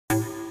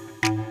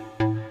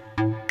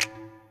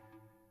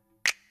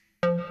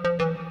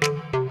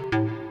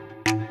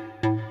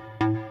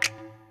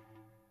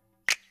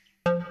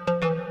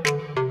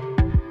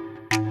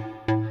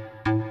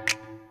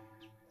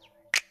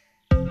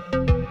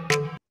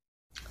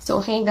So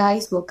hey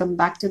guys, welcome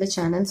back to the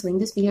channel. So in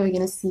this video we're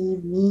gonna see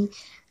me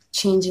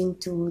changing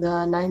to the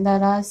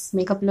Nayanthara's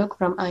makeup look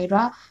from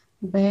Airaa,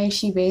 where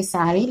she wears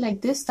saree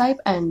like this type,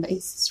 and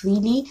it's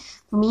really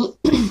for me.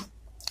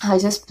 I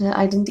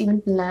didn't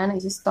even plan. I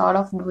just thought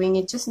of doing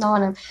it just now,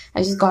 and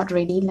I just got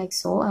ready like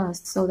so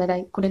that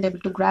I couldn't able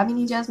to grab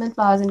any jasmine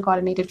flowers and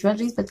coordinated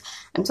jewelries. But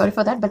I'm sorry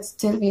for that. But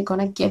still, we're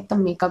gonna get the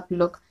makeup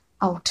look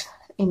out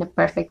in a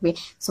perfect way.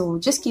 So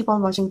just keep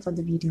on watching for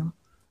the video.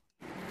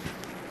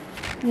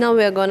 Now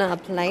we are gonna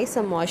apply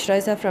some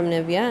moisturizer from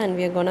Nivea, and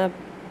we are gonna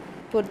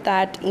put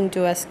that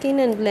into our skin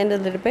and blend a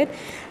little bit.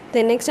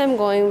 Then next I'm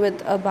going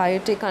with a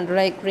biotic under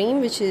eye cream,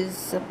 which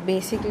is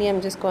basically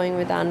I'm just going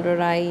with under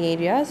eye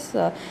areas.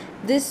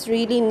 This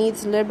really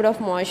needs a little bit of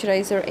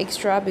moisturizer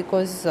extra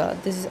because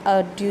this is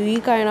a dewy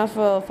kind of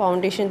a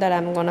foundation that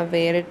I'm gonna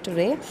wear it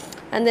today.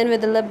 And then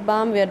with the lip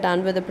balm we are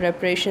done with the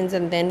preparations,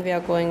 and then we are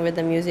going with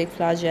the Music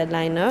Flower gel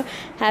liner.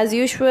 As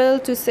usual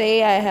to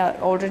say, I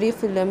have already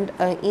filmed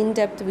an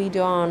in-depth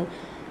video on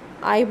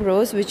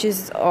eyebrows, which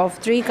is of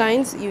three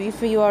kinds.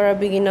 If you are a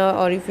beginner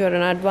or if you're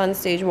an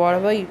advanced stage,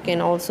 whatever, you can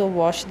also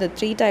watch the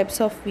three types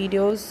of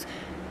videos,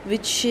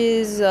 which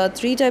is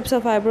three types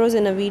of eyebrows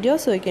in a video.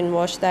 So you can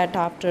watch that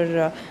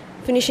after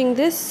finishing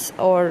this,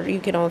 or you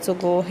can also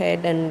go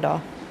ahead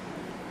and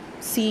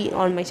see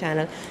on my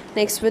channel.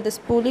 Next, with the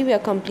spoolie we are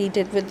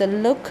completed with the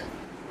look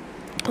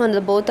on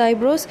the both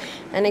eyebrows,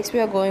 and next we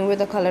are going with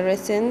the Color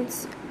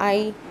Essence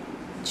eye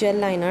gel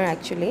liner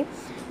actually.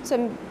 So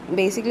I'm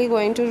basically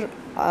going to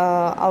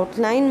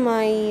outline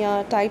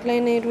my tight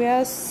line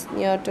areas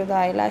near to the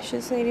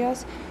eyelashes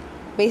areas,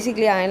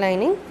 basically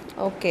eyelining.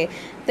 Okay,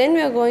 then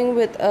we are going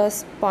with a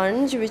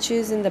sponge which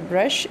is in the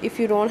brush. If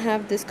you don't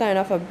have this kind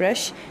of a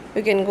brush,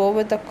 you can go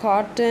with the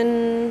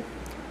cotton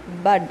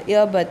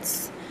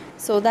earbuds,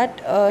 so that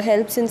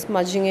helps in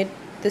smudging it,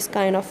 this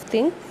kind of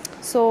thing.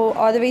 So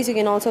otherwise you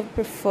can also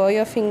prefer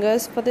your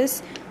fingers for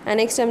this. And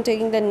next I'm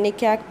taking the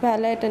Nikak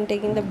palette and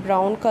taking the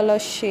brown color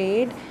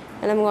shade,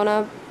 and I'm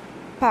gonna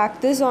pack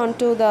this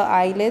onto the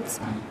eyelids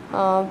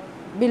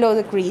below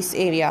the crease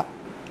area.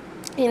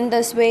 In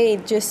this way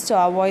it just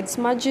avoids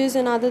smudges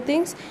and other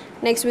things.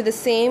 Next, with the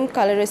same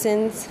Color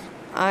Essence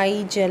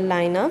eye gel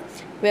liner,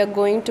 we are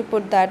going to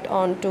put that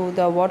onto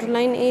the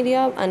waterline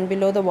area and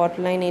below the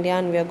waterline area,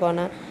 and we are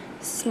gonna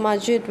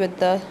smudge it with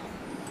the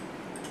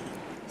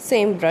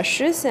same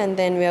brushes. And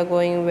then we are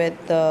going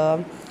with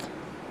the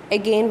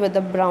again with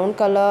the brown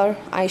color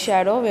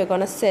eyeshadow. We're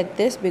gonna set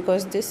this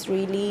because this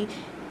really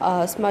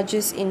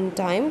smudges in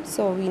time,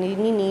 so we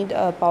really need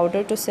a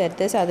powder to set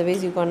this,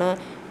 otherwise you're gonna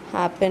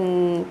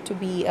happen to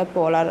be a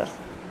polar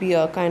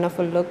bear kind of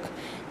a look.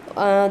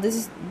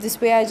 This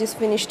way I just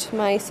finished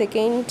my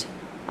second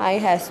eye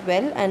as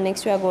well. And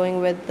next we are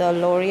going with the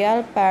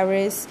L'Oreal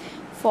Paris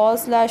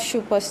Faux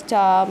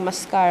Superstar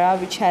mascara,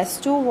 which has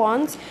two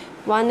wands.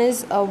 One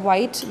is a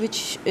white,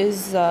 which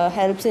is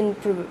helps in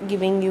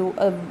giving you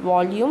a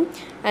volume,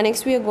 and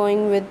next we are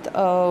going with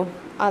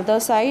other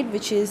side,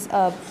 which is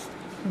a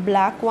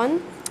black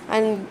one,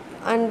 and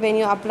when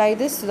you apply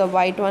this, the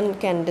white one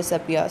can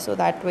disappear, so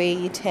that way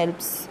it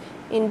helps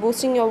in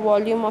boosting your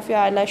volume of your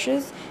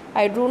eyelashes.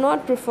 I do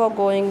not prefer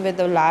going with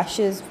the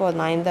lashes for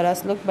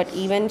Nayanthara's look, but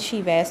even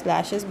she wears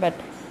lashes, but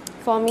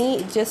for me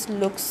it just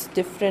looks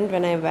different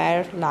when I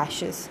wear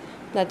lashes,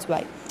 that's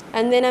why.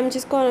 And then I'm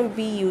just gonna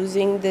be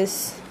using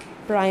this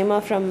primer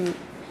from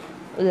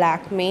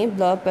Lakme,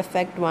 Blur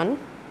Perfect one,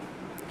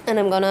 and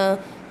I'm gonna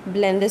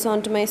blend this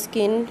onto my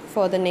skin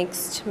for the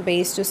next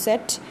base to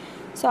set.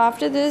 So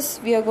after this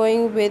we are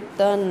going with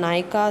the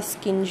Nykaa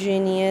Skin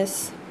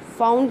Genius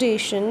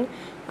foundation,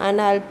 and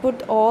I'll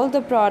put all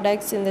the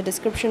products in the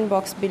description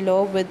box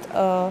below with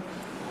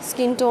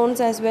skin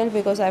tones as well,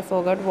 because I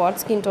forgot what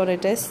skin tone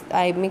it is.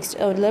 I mixed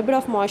a little bit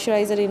of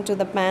moisturizer into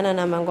the pan, and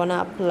I'm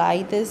gonna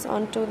apply this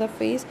onto the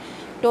face.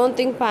 Don't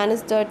think pan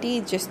is dirty,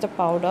 it's just a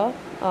powder.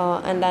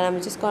 And then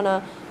I'm just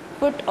gonna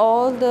put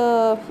all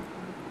the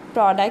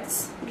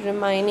products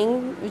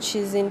remaining which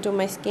is into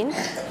my skin.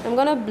 I'm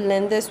gonna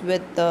blend this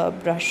with the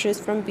brushes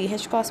from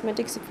BH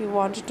Cosmetics. If you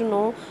wanted to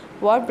know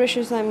what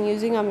brushes I'm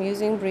using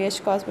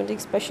BH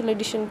Cosmetics special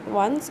edition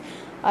ones.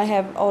 I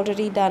have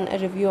already done a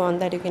review on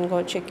that, you can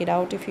go check it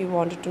out if you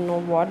wanted to know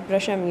what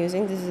brush I'm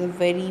using. This is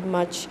very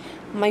much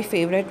my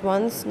favorite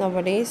ones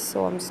nowadays.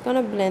 So I'm just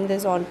gonna blend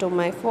this onto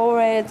my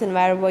foreheads and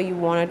wherever you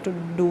wanted to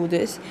do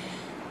this.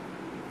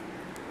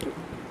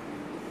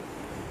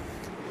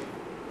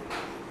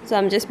 So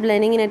I'm just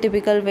blending in a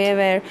typical way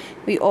where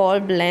we all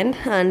blend,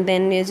 and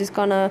then we're just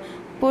gonna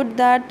put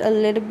that a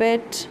little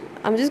bit.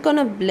 I'm just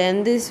gonna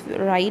blend this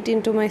right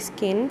into my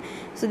skin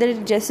so that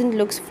it just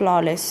looks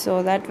flawless,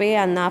 so that way.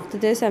 And after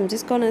this I'm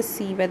just gonna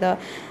see whether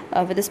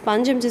with the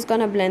sponge I'm just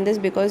gonna blend this,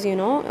 because you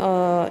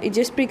know it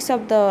just picks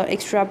up the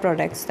extra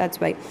products, that's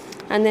why.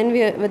 And then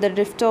with the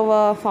Drift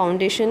Over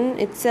foundation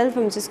itself,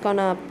 I'm just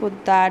gonna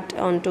put that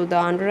onto the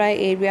under eye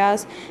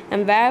areas,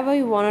 and wherever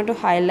you wanted to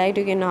highlight,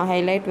 you can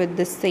highlight with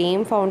the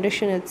same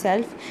foundation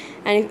itself.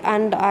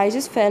 And I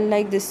just felt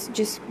like this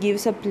just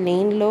gives a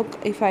plain look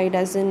if I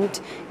doesn't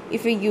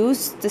if you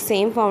use the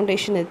same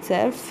foundation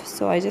itself.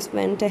 So I just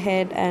went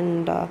ahead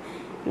and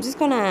I'm just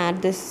gonna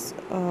add this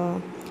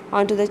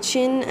onto the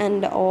chin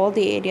and all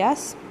the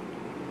areas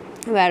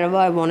wherever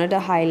I wanted to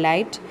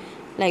highlight,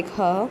 like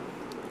her.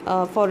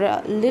 For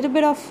a little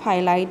bit of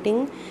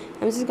highlighting,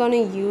 I'm just gonna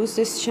use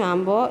this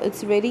chamber.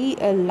 It's very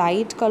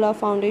light color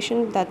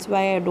foundation, that's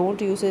why I don't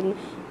use it in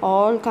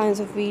all kinds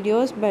of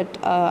videos, but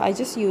I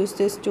just use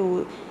this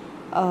to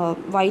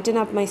whiten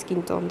up my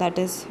skin tone. That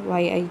is why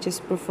I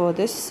just prefer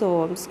this.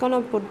 So I'm just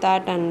gonna put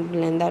that and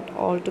blend that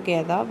all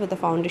together with the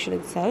foundation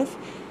itself.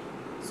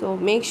 So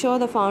make sure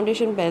the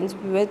foundation blends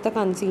with the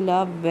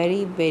concealer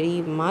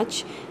very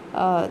much,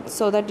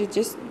 so that it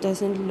just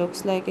doesn't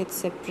looks like it's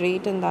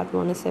separate and that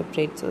one is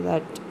separate. So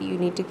that you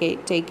need to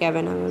take care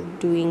when I'm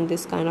doing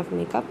this kind of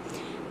makeup.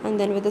 And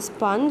then with the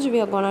sponge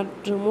we are gonna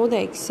remove the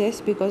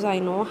excess, because I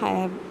know I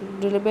have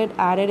a little bit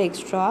added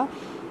extra.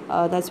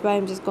 That's why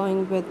I'm just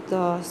going with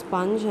the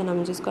sponge, and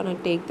I'm just gonna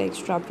take the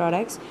extra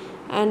products,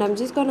 and I'm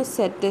just gonna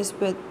set this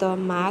with the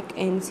MAC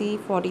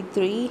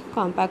NC43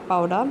 compact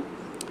powder,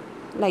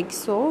 like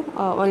so,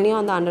 only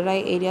on the under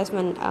eye areas,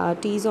 when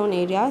T-zone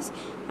areas,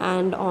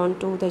 and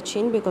onto the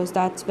chin, because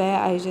that's where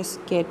I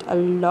just get a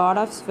lot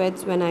of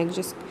sweats when I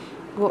just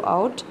go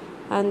out.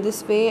 And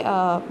this way,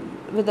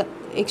 with the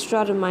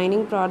extra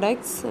remaining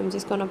products, I'm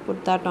just gonna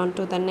put that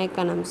onto the neck,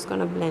 and I'm just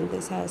gonna blend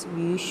this as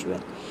usual.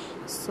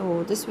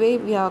 So this way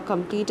we are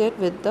completed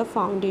with the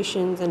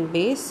foundations and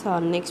base.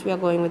 Next we are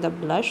going with the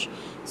blush.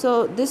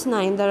 So this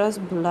Nayanthara's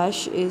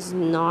blush is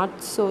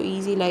not so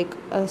easy like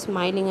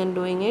smiling and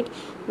doing it,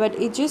 but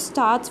it just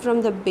starts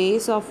from the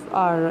base of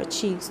our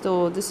cheeks.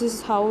 So this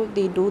is how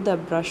they do the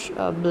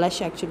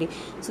blush actually.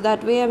 So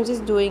that way I'm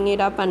just doing it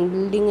up and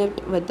building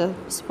it with the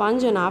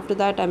sponge, and after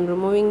that I'm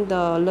removing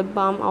the lip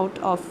balm out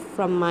of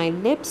from my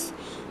lips.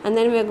 And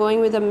then we're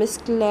going with a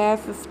MAScara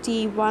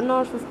 51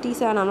 or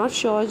 57, I'm not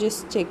sure,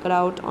 just check it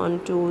out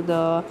onto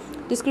the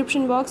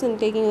description box, and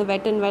taking a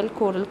Wet n Wild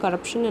Coral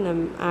Corruption, and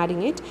I'm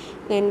adding it.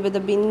 Then with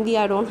the bindi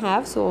I don't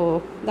have,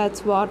 so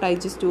that's what I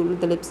just do with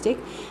the lipstick.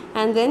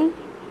 And then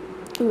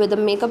with the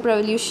Makeup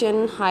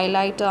Revolution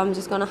highlighter, I'm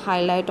just gonna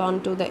highlight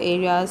onto the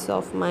areas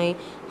of my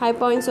high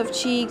points of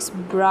cheeks,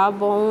 brow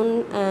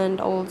bone, and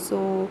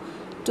also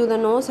to the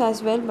nose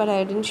as well, but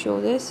I didn't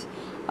show this.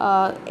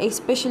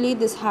 Especially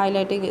this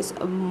highlighting is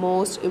a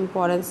most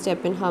important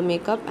step in her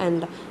makeup,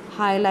 and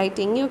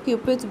highlighting your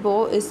cupid's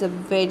bow is a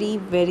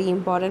very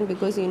important,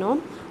 because you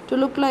know, to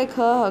look like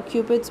her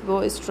cupid's bow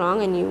is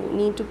strong, and you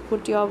need to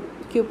put your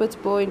cupid's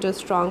bow into a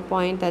strong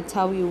point. That's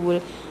how you will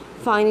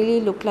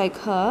finally look like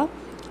her.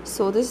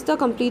 So this is the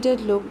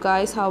completed look,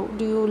 guys. How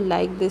do you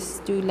like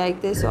this? Do you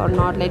like this or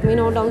not? Let me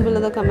know down below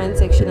the comment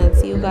section. I'll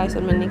see you guys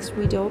on my next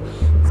video.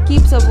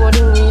 Keep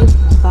supporting me.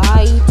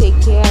 Bye, take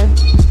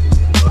care.